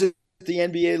guys at the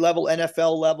NBA level,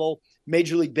 NFL level,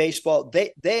 Major League Baseball,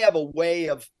 they have a way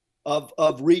of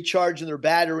recharging their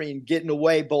battery and getting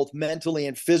away both mentally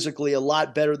and physically a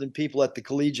lot better than people at the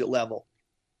collegiate level.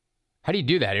 How do you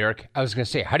do that, Eric? I was going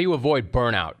to say, how do you avoid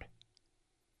burnout?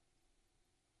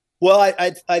 Well,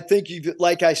 I think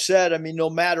like I said, I mean, no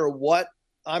matter what,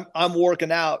 I'm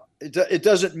working out. It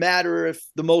doesn't matter if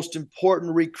the most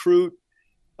important recruit,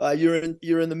 you're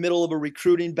in the middle of a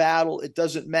recruiting battle. It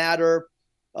doesn't matter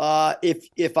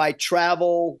if I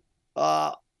travel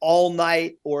all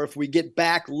night, or if we get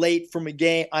back late from a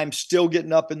game, I'm still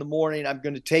getting up in the morning. I'm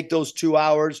going to take those 2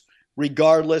 hours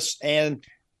regardless. And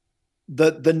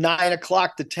the 9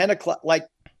 o'clock to 10 o'clock, like,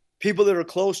 people that are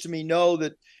close to me know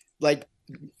that, like,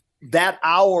 that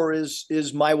hour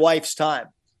is my wife's time.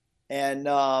 And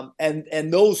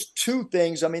those two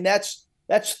things, I mean, that's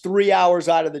 3 hours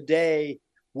out of the day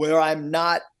where I'm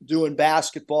not doing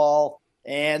basketball.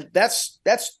 And that's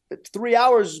 3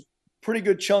 hours, pretty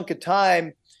good chunk of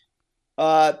time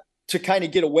to kind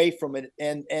of get away from it.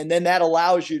 And then that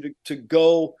allows you to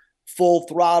go full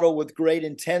throttle with great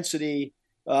intensity,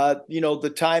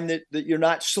 the time that you're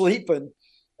not sleeping.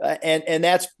 And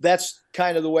that's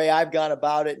kind of the way I've gone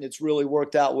about it, and it's really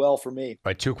worked out well for me. All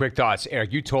right, two quick thoughts.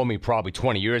 Eric, you told me probably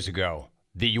 20 years ago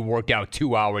that you worked out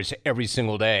 2 hours every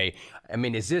single day. I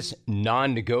mean, is this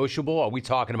non-negotiable? Are we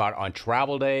talking about on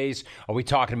travel days? Are we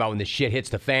talking about when the shit hits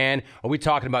the fan? Are we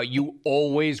talking about you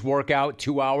always work out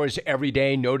 2 hours every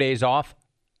day, no days off?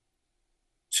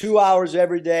 2 hours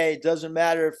every day. It doesn't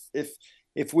matter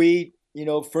if we,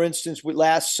 for instance,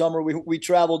 last summer we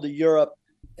traveled to Europe.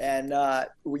 And,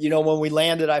 when we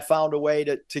landed, I found a way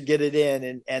to get it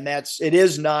in, and it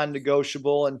is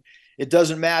non-negotiable. And it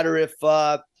doesn't matter if,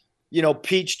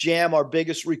 Peach Jam, our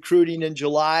biggest recruiting in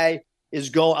July,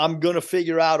 I'm going to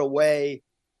figure out a way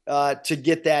to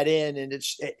get that in. And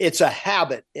it's a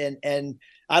habit. And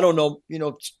I don't know,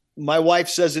 my wife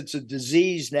says it's a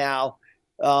disease now,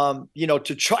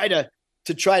 to try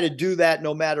to do that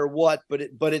no matter what,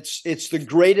 but it's the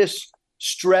greatest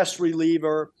stress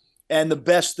reliever and the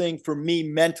best thing for me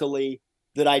mentally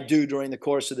that I do during the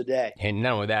course of the day. And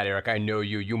not only that, Eric, I know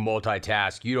you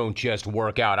multitask. You don't just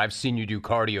work out. I've seen you do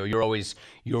cardio.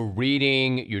 You're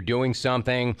reading, you're doing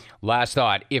something. Last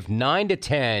thought, if 9 to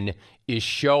 10 is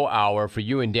show hour for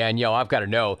you and Danielle, I've got to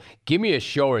know, give me a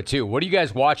show or two. What are you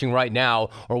guys watching right now,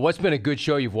 or what's been a good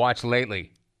show you've watched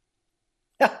lately?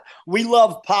 We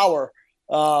love Power.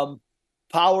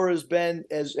 Power has been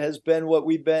what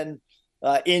we've been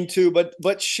into,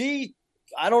 but she,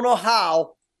 I don't know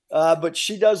how, but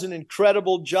she does an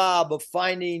incredible job of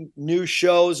finding new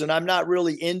shows, and I'm not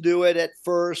really into it at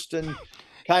first and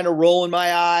kind of rolling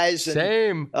my eyes.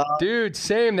 Same.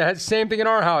 Same. That's the same thing in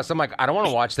our house. I'm like, I don't want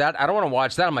to watch that. I don't want to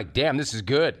watch that. I'm like, damn, this is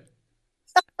good.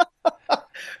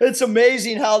 It's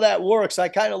amazing how that works. I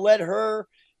kind of let her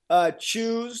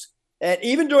choose. And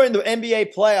even during the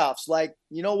NBA playoffs, like,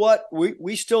 you know what?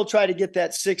 We still try to get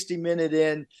that 60-minute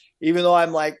in, even though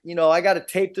I'm like, I got to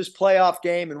tape this playoff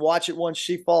game and watch it once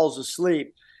she falls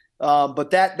asleep. But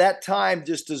that time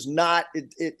just does not,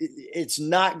 it's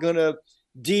not going to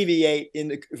deviate in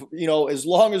the, as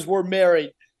long as we're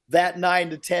married, that 9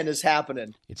 to 10 is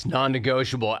happening. It's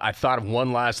non-negotiable. I thought of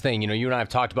one last thing. You and I have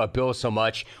talked about Bill so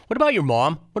much. What about your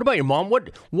mom?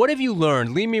 What have you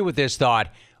learned? Leave me with this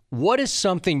thought. What is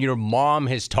something your mom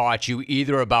has taught you,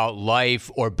 either about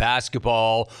life or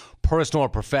basketball, personal or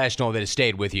professional, that has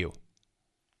stayed with you?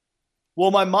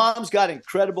 Well, my mom's got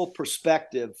incredible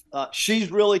perspective.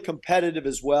 She's really competitive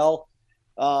as well,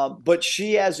 but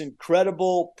she has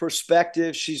incredible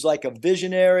perspective. She's like a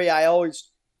visionary. I always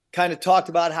kind of talked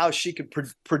about how she could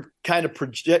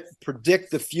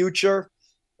predict the future.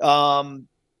 And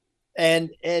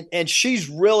she's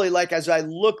really, like, as I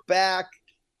look back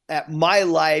at my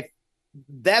life,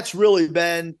 that's really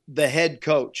been the head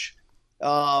coach.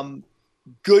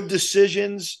 Good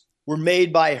decisions were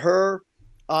made by her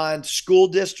on school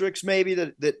districts, maybe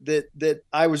that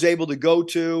I was able to go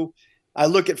to. I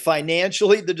look at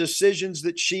financially the decisions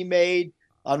that she made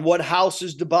on what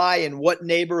houses to buy and what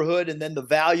neighborhood, and then the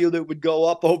value that would go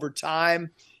up over time.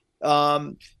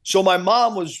 So my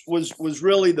mom was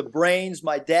really the brains.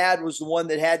 My dad was the one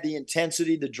that had the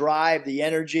intensity, the drive, the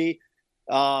energy.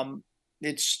 And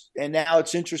now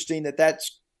it's interesting that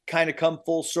that's kind of come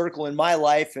full circle in my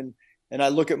life. And I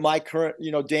look at my current,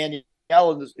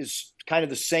 Danielle is kind of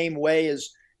the same way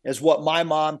as what my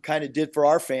mom kind of did for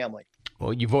our family.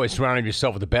 Well, you've always surrounded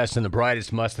yourself with the best and the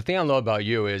brightest, Mus. The thing I love about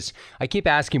you is I keep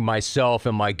asking myself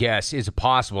and my guests, is it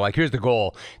possible? Like, here's the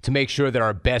goal, to make sure that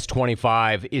our best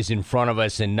 25 is in front of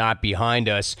us and not behind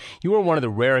us. You are one of the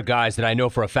rare guys that I know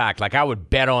for a fact, like I would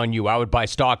bet on you, I would buy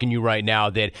stock in you right now,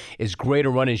 that as great a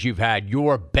run as you've had,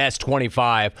 your best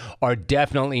 25 are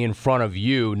definitely in front of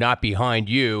you, not behind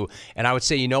you. And I would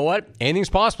say, you know what? Anything's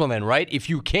possible then, right?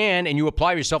 If you can and you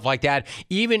apply yourself like that,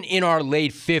 even in our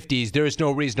late 50s, there is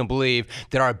no reason to believe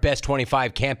that our best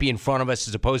 25 can't be in front of us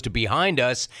as opposed to behind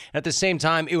us. At the same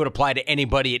time, it would apply to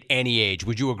anybody at any age.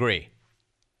 Would you agree?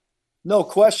 No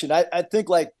question. I think,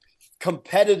 like,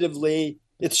 competitively,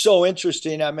 it's so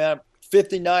interesting. I mean, I'm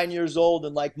 59 years old,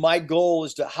 and like my goal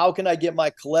is how can I get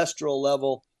my cholesterol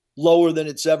level lower than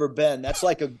it's ever been? That's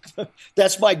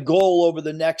that's my goal over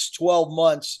the next 12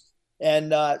 months.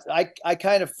 And I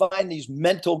kind of find these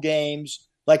mental games,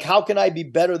 like how can I be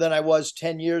better than I was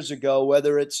 10 years ago,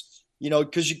 whether it's,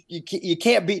 because you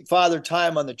can't beat Father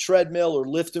Time on the treadmill or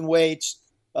lifting weights,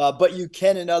 but you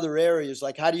can in other areas.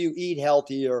 Like, how do you eat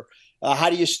healthy, or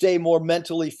how do you stay more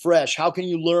mentally fresh? How can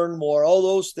you learn more? All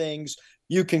those things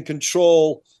you can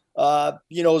control, as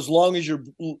long as you're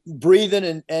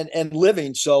breathing and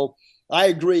living. So I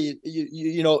agree.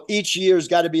 Each year's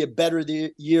got to be a better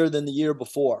year than the year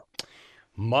before.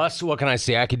 Mus, what can I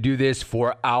say? I could do this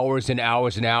for hours and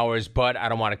hours and hours, but I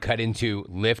don't want to cut into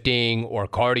lifting or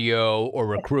cardio or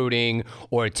recruiting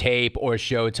or tape or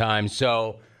showtime.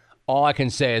 So all I can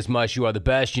say is, Mus, you are the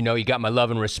best. You got my love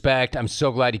and respect. I'm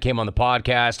so glad you came on the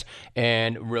podcast.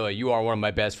 And really, you are one of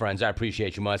my best friends. I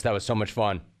appreciate you, Mus. That was so much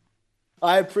fun.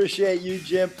 I appreciate you,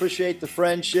 Jim. Appreciate the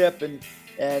friendship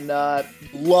and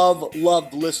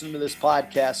loved listening to this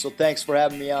podcast. So thanks for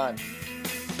having me on.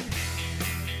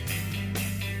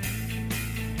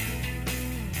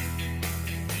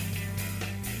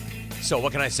 So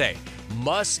what can I say?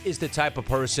 Mus is the type of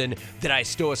person that I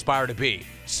still aspire to be.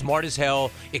 Smart as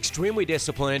hell, extremely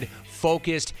disciplined,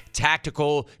 focused,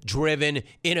 tactical, driven,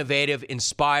 innovative,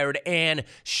 inspired, and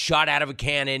shot out of a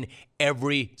cannon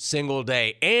every single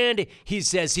day. And he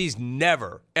says he's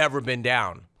never, ever been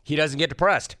down. He doesn't get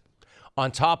depressed.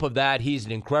 On top of that, he's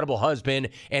an incredible husband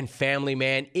and family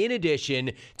man, in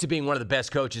addition to being one of the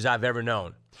best coaches I've ever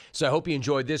known. So I hope you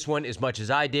enjoyed this one as much as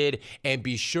I did, and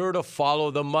be sure to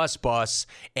follow the Mus Bus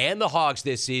and the Hogs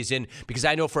this season, because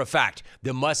I know for a fact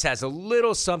the Mus has a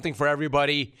little something for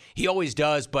everybody. He always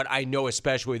does, but I know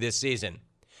especially this season.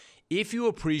 If you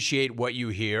appreciate what you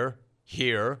hear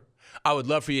here, I would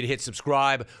love for you to hit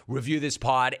subscribe, review this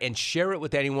pod, and share it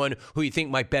with anyone who you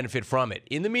think might benefit from it.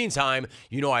 In the meantime,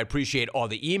 I appreciate all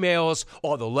the emails,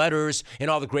 all the letters, and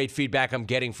all the great feedback I'm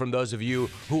getting from those of you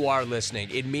who are listening.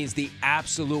 It means the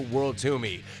absolute world to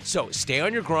me. So stay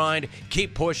on your grind,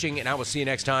 keep pushing, and I will see you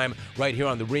next time right here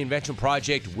on The Reinvention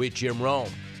Project with Jim Rome.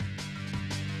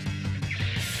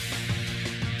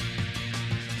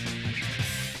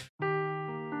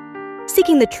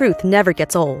 Seeking the truth never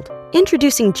gets old.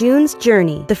 Introducing June's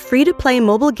Journey, the free-to-play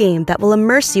mobile game that will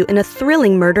immerse you in a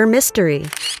thrilling murder mystery.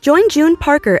 Join June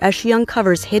Parker as she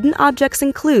uncovers hidden objects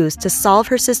and clues to solve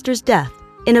her sister's death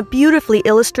in a beautifully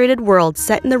illustrated world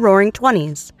set in the Roaring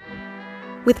 '20s.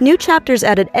 With new chapters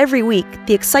added every week,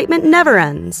 the excitement never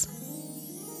ends.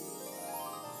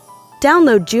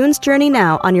 Download June's Journey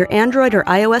now on your Android or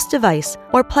iOS device,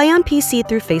 or play on PC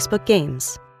through Facebook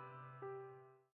Games.